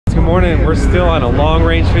morning. We're still on a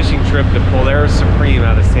long-range fishing trip to Polaris Supreme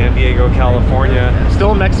out of San Diego, California.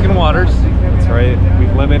 Still in Mexican waters. That's right.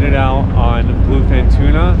 We've limited out on bluefin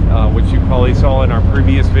tuna, which you probably saw in our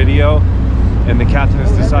previous video. And the captain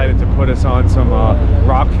has decided to put us on some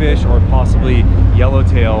rockfish or possibly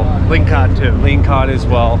yellowtail. Lingcod too. Lingcod as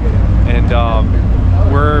well. And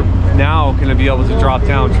we're now going to be able to drop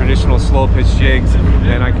down traditional slow pitch jigs,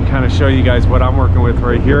 and I can kind of show you guys what I'm working with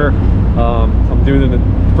right here. I'm doing the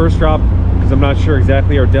first drop because I'm not sure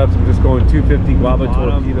exactly our depths. I'm just going 250 guava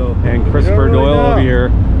torpedo, and Christopher Doyle over here.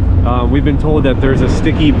 We've been told that there's a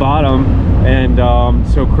sticky bottom, and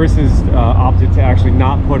so Chris has opted to actually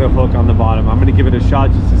not put a hook on the bottom. I'm going to give it a shot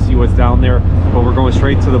just to see what's down there, but we're going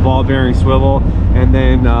straight to the ball bearing swivel, and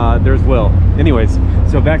then there's Will. Anyways,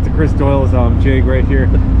 so back to Chris Doyle's jig right here.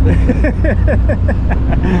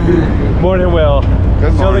 Morning, Will.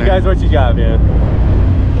 Good morning. Show the guys what you got, man.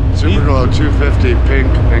 Super Glow 250 pink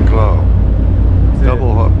and glow.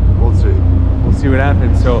 Double hook. We'll see. We'll see what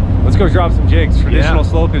happens. So let's go drop some jigs, traditional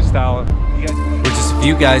slow pitch style. We're just a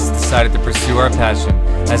few guys that decided to pursue our passion.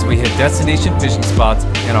 As we hit destination fishing spots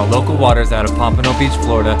in our local waters out of Pompano Beach,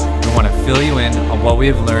 Florida, we want to fill you in on what we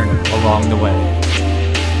have learned along the way.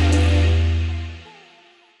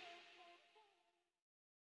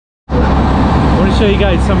 I want to show you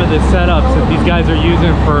guys some of the setups that these guys are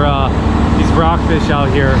using for these rockfish out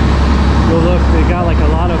here. You'll look, they got like a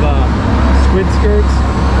lot of squid skirts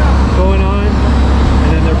going on, and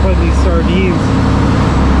then they're putting these sardines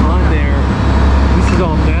on there. This is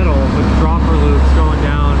all metal with dropper loops going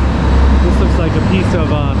down. This looks like a piece of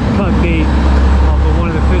cut bait off of one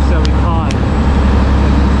of the fish that we caught. You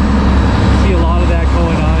see a lot of that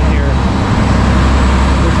going on here.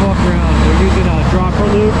 Let's walk around. They're using dropper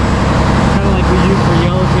loops, kind of like we use for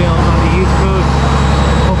yellowtail on the East Coast.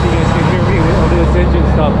 Hope you guys can hear me over this engine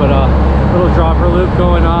stuff, but little dropper loop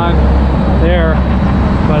going on there.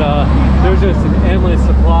 But there's just an endless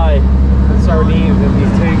supply of sardines in these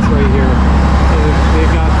tanks right here. So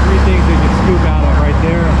they've got 3 things they can scoop out of right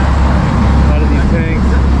there, out of these tanks.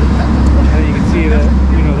 And you can see that,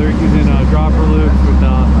 you know, they're using dropper loops with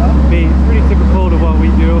bait, pretty typical to what we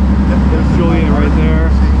do. There's Julian right there.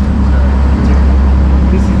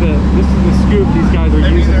 This is the scoop these guys are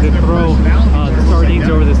using to throw the sardines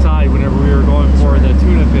over the side whenever we were going for the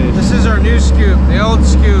tuna fish. This is our new scoop. The old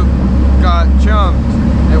scoop got jumped.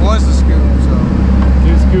 It was the scoop, so.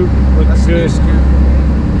 New scoop looks That's good. New scoop.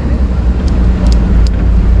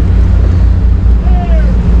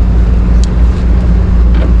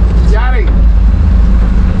 Johnny!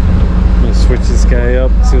 I'm gonna switch this guy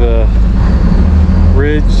up to the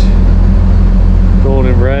ridge,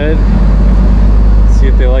 golden red. See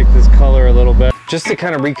if they like this color a little bit. Just to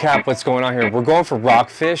kind of recap what's going on here, we're going for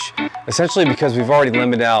rockfish, essentially because we've already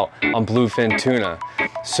limited out on bluefin tuna.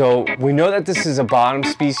 So we know that this is a bottom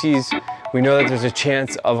species. We know that there's a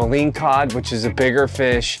chance of a lingcod, which is a bigger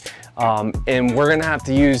fish, and we're gonna have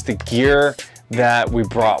to use the gear that we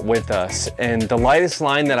brought with us. And the lightest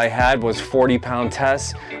line that I had was 40-pound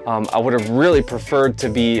test. I would have really preferred to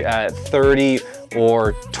be at 30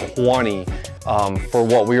 or 20 for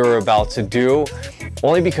what we were about to do,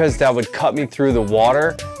 only because that would cut me through the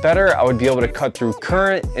water better. I would be able to cut through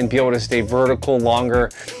current and be able to stay vertical longer.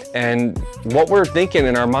 And what we're thinking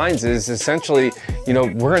in our minds is essentially, you know,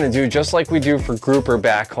 we're gonna do just like we do for grouper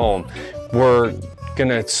back home. We're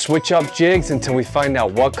gonna switch up jigs until we find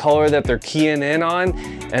out what color that they're keying in on,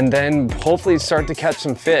 and then hopefully start to catch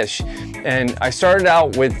some fish. And I started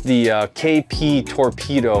out with the KP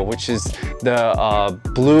torpedo, which is the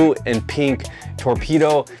blue and pink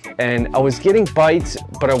torpedo, and I was getting bites,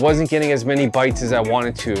 but I wasn't getting as many bites as I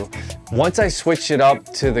wanted to. Once I switched it up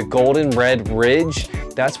to the golden red ridge,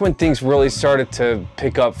 that's when things really started to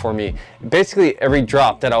pick up for me. Basically every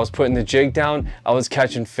drop that I was putting the jig down, I was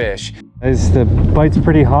catching fish. The bite's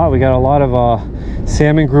pretty hot. We got a lot of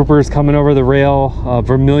salmon groupers coming over the rail,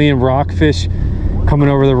 vermilion rockfish coming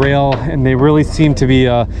over the rail, and they really seem to be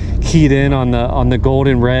keyed in on the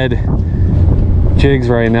golden red jigs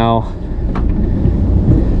right now.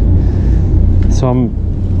 So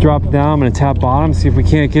I'm dropping down, I'm gonna tap bottom, see if we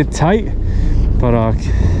can't get tight, but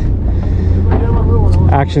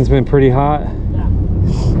action's been pretty hot.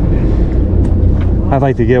 I'd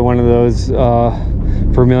like to get one of those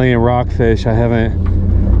vermilion rockfish. I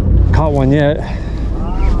haven't caught one yet.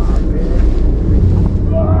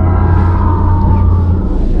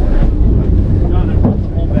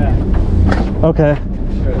 Okay.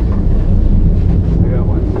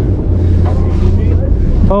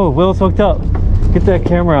 Oh, Will's hooked up. Get that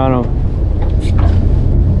camera on him.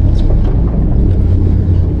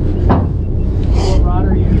 What rod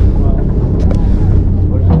are you using, Will?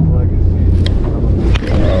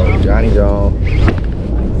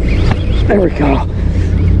 There we go.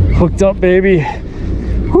 Hooked up, baby.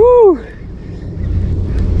 Woo!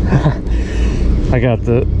 I got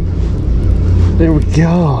the, there we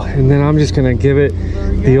go. And then I'm just gonna give it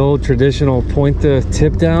the old traditional point the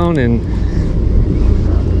tip down and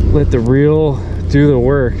let the reel do the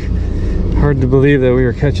work. Hard to believe that we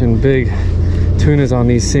were catching big tunas on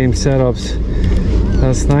these same setups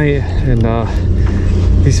last night. And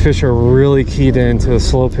these fish are really keyed into the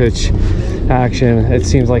slow pitch action. It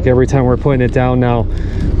seems like every time we're putting it down now,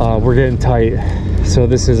 we're getting tight. So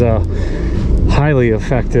this is a highly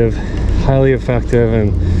effective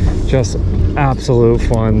and just absolute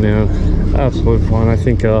fun, man. Absolute fun. I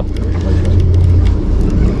think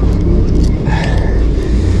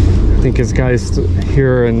as guys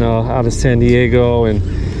here and out of San Diego and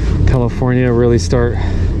California really start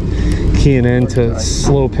keying into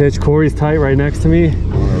slow pitch. Corey's tight right next to me.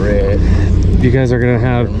 You guys are gonna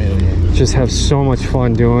have so much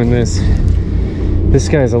fun doing this. This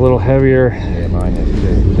guy's a little heavier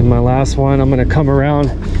than my last one. I'm gonna come around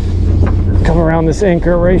this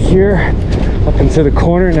anchor right here up into the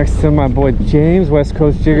corner next to my boy James. West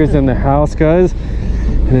Coast Jiggers in the house, guys.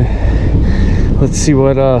 And let's see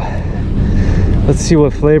what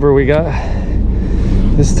flavor we got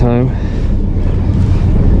this time.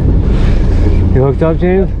 You hooked up,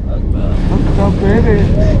 James? Hooked up, baby.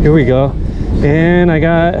 Here we go. And I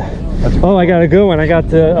got a good one. I got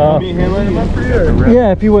the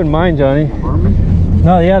yeah, if you wouldn't mind, Johnny.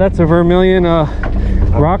 No, yeah, that's a vermilion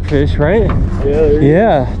rockfish, right?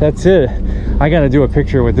 Yeah, that's it. I gotta do a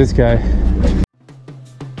picture with this guy.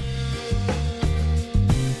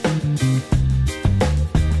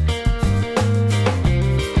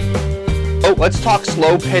 Oh, let's talk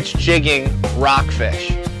slow pitch jigging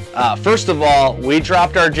rockfish. First of all, we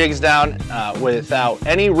dropped our jigs down without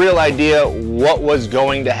any real idea what was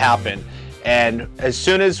going to happen. And as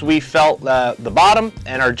soon as we felt the bottom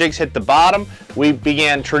and our jigs hit the bottom, we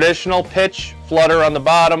began traditional pitch, flutter on the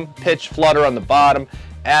bottom, pitch, flutter on the bottom,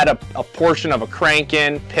 add a portion of a crank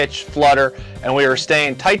in, pitch, flutter, and we were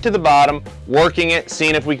staying tight to the bottom, working it,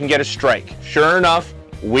 seeing if we can get a strike. Sure enough,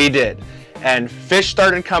 we did. And fish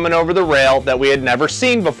started coming over the rail that we had never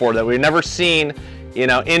seen before, that we had never seen, you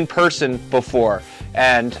know, in person before.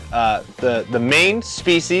 And the main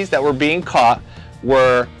species that were being caught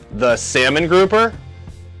were the salmon grouper,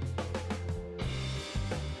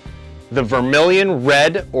 the vermilion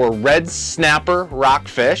red or red snapper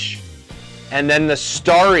rockfish, and then the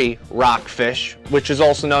starry rockfish, which is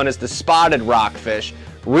also known as the spotted rockfish.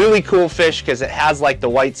 Really cool fish because it has like the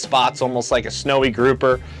white spots, almost like a snowy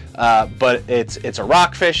grouper, but it's a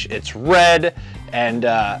rockfish, it's red, and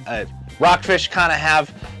rockfish kind of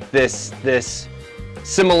have this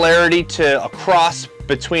similarity to a cross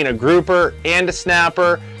between a grouper and a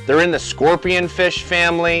snapper. They're in the scorpion fish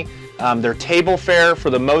family. Their table fare for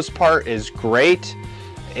the most part is great,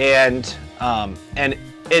 and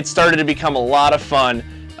it started to become a lot of fun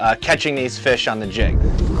catching these fish on the jig.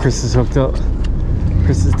 Chris is hooked up.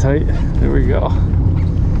 Chris is tight. There we go.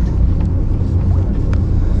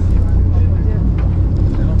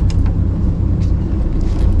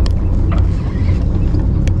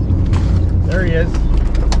 There he is.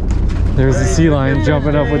 There's the sea lion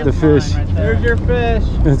jumping up with the fish. Right there. There's your fish.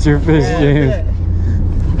 That's your fish, James.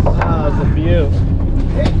 Wow, it's a view.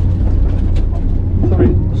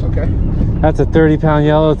 It's okay. That's a 30-pound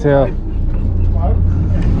yellowtail.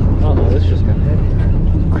 Uh-oh, this just got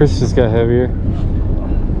heavy. Chris just got heavier.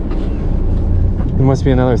 There must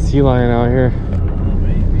be another sea lion out here.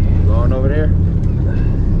 Going over there.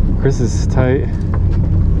 Chris is tight.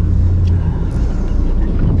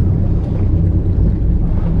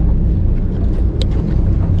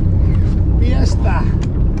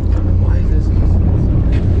 Why is this?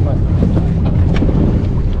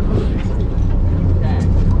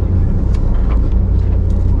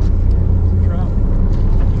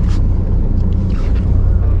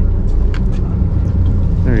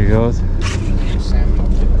 There he goes.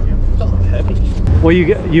 Well,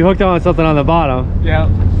 you hooked on something on the bottom. Yeah.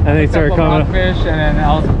 And they started coming. Fish, and then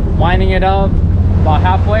I was winding it up. About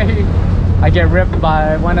halfway, I get ripped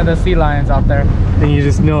by one of the sea lions out there. And you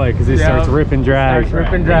just know it because it starts rip and drag. Starts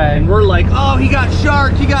rip and drag. And we're like, oh, he got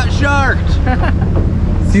sharked, he got sharked.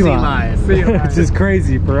 Sea lions. Which is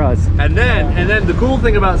crazy for us. And then the cool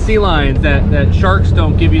thing about sea lions that sharks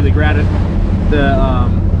don't give you the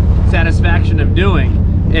satisfaction of doing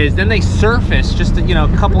is then they surface just a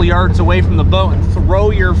couple of yards away from the boat and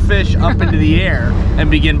throw your fish up into the air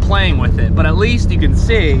and begin playing with it. But at least you can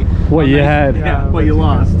see what you had. Yeah, what you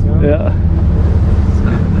lost. Yeah.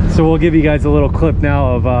 So we'll give you guys a little clip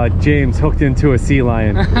now of James hooked into a sea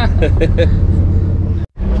lion.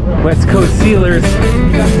 West Coast sealers.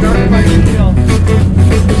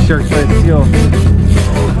 Shark by seal.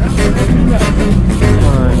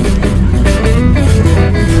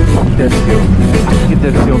 Get that seal. Get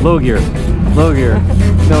that seal. Low gear. Low gear.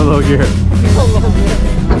 No low gear.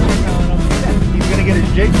 He's gonna get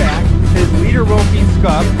his jig back. His leader won't be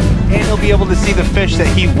scuffed, and he'll be able to see the fish that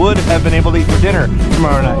he would have been able to eat for dinner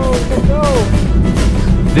tomorrow night.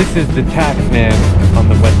 This is the tax man on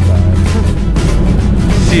the west side.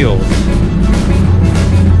 Seals.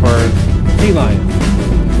 Or sea lions.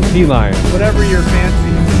 Sea lions. Whatever your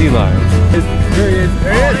fancy. Sea lions. There he is.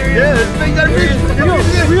 There he is. Yeah, this thing's got a fish.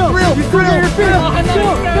 Real.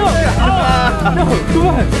 No, come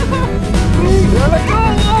on.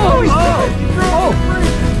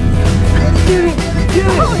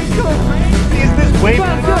 Is this way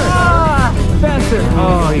Faster.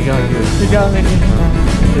 Oh, he got you. You got me.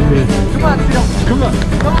 Come on, Seal. Come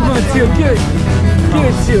on, Seal. Get it. Get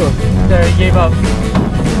it, Seal. There, he gave up.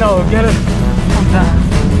 No, get it. I'm down.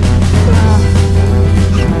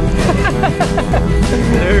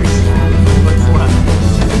 There's what's left.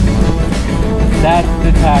 That's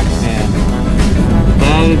the tax man.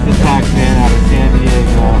 That is the tax man out of San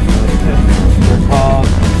Diego. They're called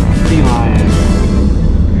sea lions.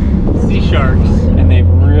 Sea sharks. And they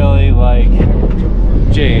really like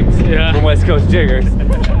James from West Coast Jiggers.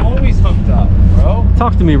 Always hooked up, bro.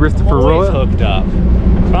 Talk to me, Christopher Always Roa. hooked up.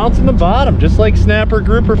 Bouncing the bottom, just like snapper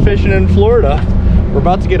grouper fishing in Florida. We're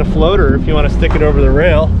about to get a floater if you want to stick it over the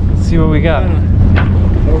rail. Let's see what we got.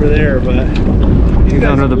 Over there, but He's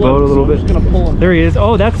under the boat a little bit. I'm just gonna pull him. There he is.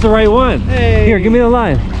 Oh, that's the right one. Hey. Here, give me the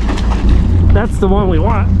line. That's the one we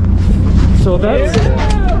want. So that's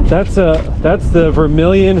the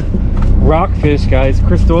vermilion rockfish, guys.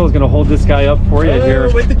 Chris Doyle is gonna hold this guy up for you here.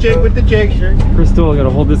 With the jig, with the jig. Chris Doyle is gonna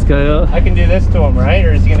hold this guy up. I can do this to him, right?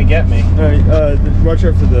 Or is he gonna get me? Watch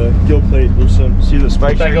out for the gill plate. There's some. See the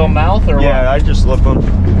spikes? Should I go mouth or what? Yeah, I just lip them.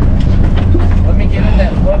 Let me get in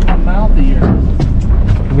that fucking mouth of yours.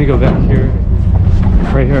 Let me go back here.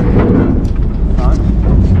 Right here.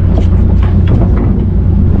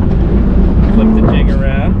 Flip the jig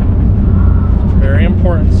around. Very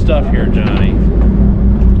important stuff here, Johnny.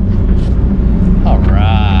 All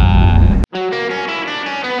right.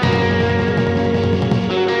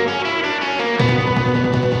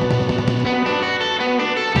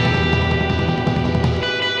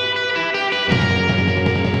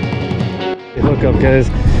 Hook up, guys.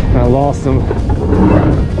 I lost them.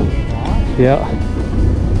 Yeah.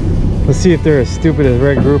 Let's see if they're as stupid as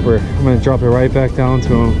red grouper. I'm gonna drop it right back down to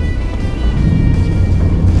them.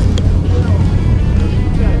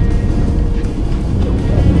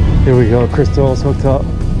 Here we go. Crystal's hooked up.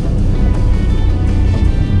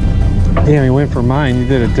 Damn, he went for mine. You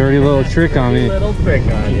did a dirty little trick on me. Little trick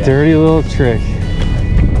on you. Dirty little trick.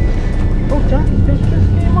 Oh, Johnny, fish just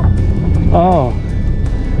came up. Oh,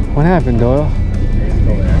 what happened, Doyle?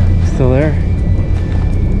 Still there. Still there?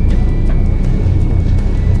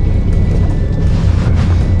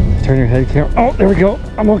 Turn your head camera. Oh, there we go.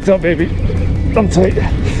 I'm hooked up, baby. I'm tight.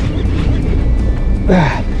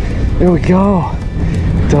 There we go.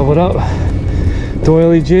 Doubled up.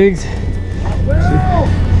 Doily jigs.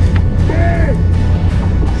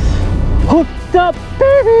 Hooked up,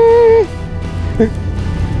 baby.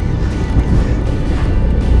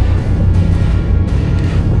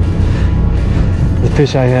 The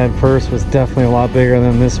fish I had first was definitely a lot bigger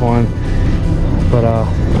than this one, but I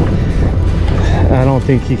don't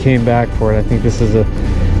think he came back for it. I think this is a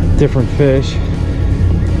different fish.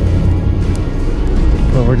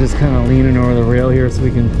 But we're just kind of leaning over the rail here so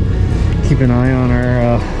we can keep an eye on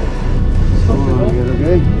our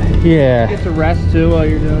yeah. Get to rest too while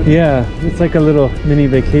you're doing it. Yeah, it's like a little mini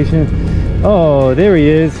vacation. Oh, there he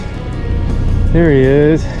is. There he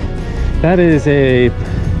is. That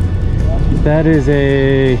is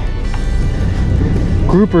a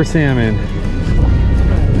grouper salmon.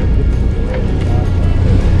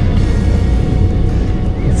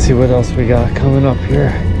 Let's see what else we got coming up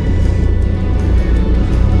here.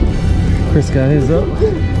 Chris got his up.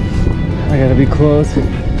 I gotta be close.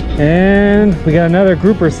 And we got another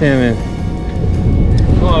grouper salmon.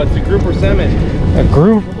 Oh, it's a grouper salmon. A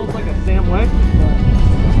group. Almost like a Sam Weck.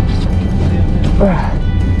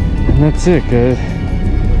 And that's it, guys.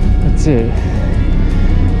 That's it.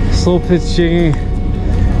 Slow pitch jigging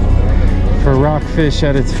for rockfish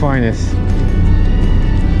at its finest.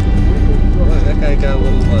 Oh, that guy got a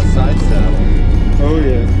little side saddle. Oh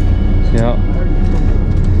yeah. Yeah.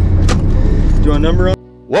 Do you want a number on?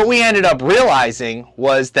 What we ended up realizing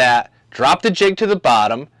was that drop the jig to the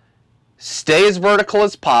bottom, stay as vertical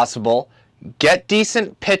as possible, get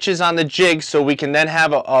decent pitches on the jig so we can then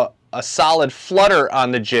have a solid flutter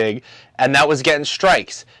on the jig, and that was getting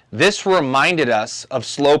strikes. This reminded us of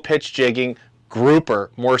slow pitch jigging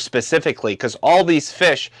grouper more specifically, because all these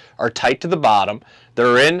fish are tight to the bottom.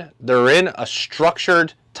 They're in a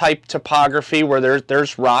structured type topography where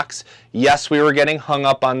there's rocks. Yes, we were getting hung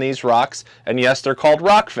up on these rocks, and yes, they're called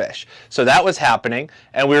rockfish. So that was happening,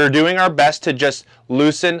 and we were doing our best to just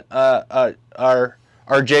loosen our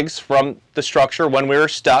jigs from the structure when we were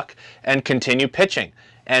stuck and continue pitching.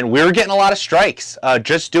 And we were getting a lot of strikes,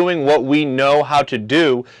 just doing what we know how to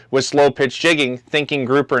do with slow pitch jigging, thinking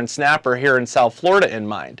grouper and snapper here in South Florida in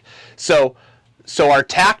mind. So our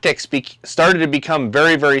tactics started to become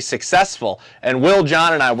very, very successful. And Will,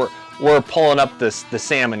 John, and I were pulling up the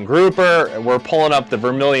salmon grouper, we're pulling up the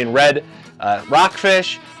vermilion red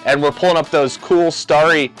rockfish, and we're pulling up those cool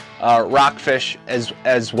starry rockfish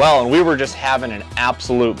as well. And we were just having an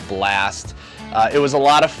absolute blast. It was a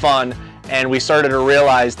lot of fun. And we started to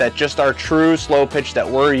realize that just our true slow pitch that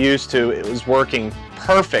we're used to, it was working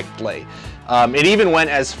perfectly. It even went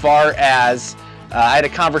as far as I had a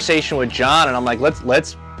conversation with John, and I'm like, let's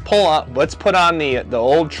put on the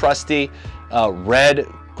old trusty red,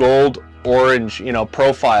 gold, orange,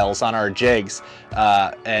 profiles on our jigs,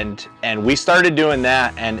 and we started doing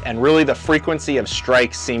that, and really the frequency of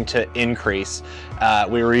strikes seemed to increase.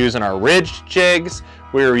 We were using our ridged jigs.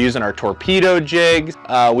 We were using our torpedo jigs.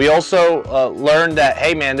 We also learned that,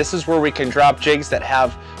 hey man, this is where we can drop jigs that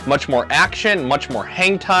have much more action, much more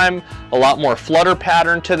hang time, a lot more flutter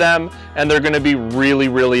pattern to them, and they're gonna be really,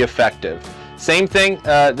 really effective. Same thing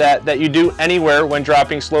that you do anywhere when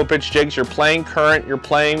dropping slow pitch jigs. You're playing current, you're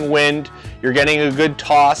playing wind, you're getting a good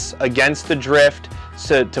toss against the drift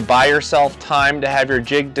to buy yourself time to have your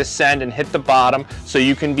jig descend and hit the bottom so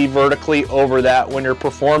you can be vertically over that when you're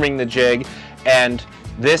performing the jig. And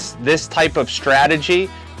this type of strategy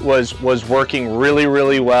was working really,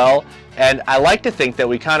 really well. And I like to think that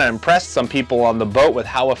we kind of impressed some people on the boat with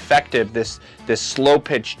how effective this slow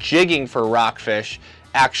pitch jigging for rockfish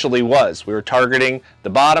actually was. We were targeting the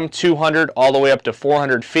bottom 200 all the way up to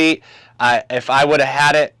 400 feet. If I would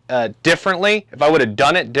have had it differently, if I would have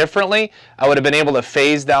done it differently, I would have been able to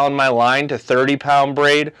phase down my line to 30-pound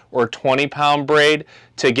braid or 20-pound braid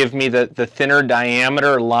to give me the thinner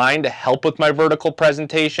diameter line to help with my vertical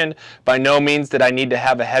presentation. By no means did I need to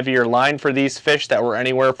have a heavier line for these fish that were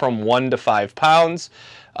anywhere from 1 to 5 pounds.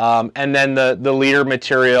 And then the leader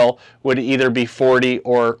material would either be 40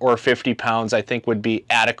 or 50 pounds, I think would be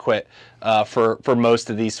adequate for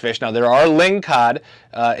most of these fish. Now there are lingcod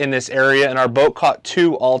in this area, and our boat caught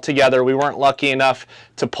 2 altogether. We weren't lucky enough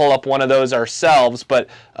to pull up one of those ourselves, but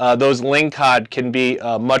those lingcod can be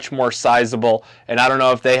much more sizable, and I don't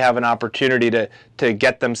know if they have an opportunity to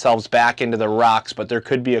get themselves back into the rocks, but there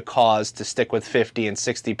could be a cause to stick with 50 and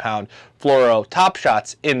 60-pound fluoro top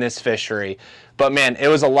shots in this fishery. But man, it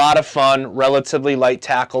was a lot of fun. Relatively light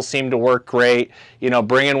tackle seemed to work great.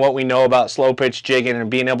 Bringing what we know about slow pitch jigging and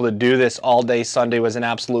being able to do this all day Sunday was an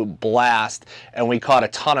absolute blast. And we caught a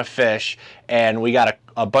ton of fish, and we got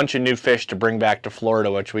a bunch of new fish to bring back to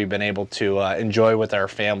Florida, which we've been able to enjoy with our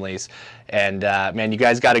families. And man, you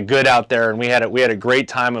guys got it good out there, and we had a great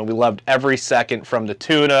time, and we loved every second, from the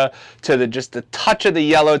tuna to just the touch of the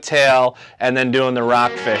yellowtail, and then doing the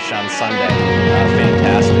rockfish on Sunday.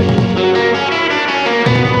 Fantastic.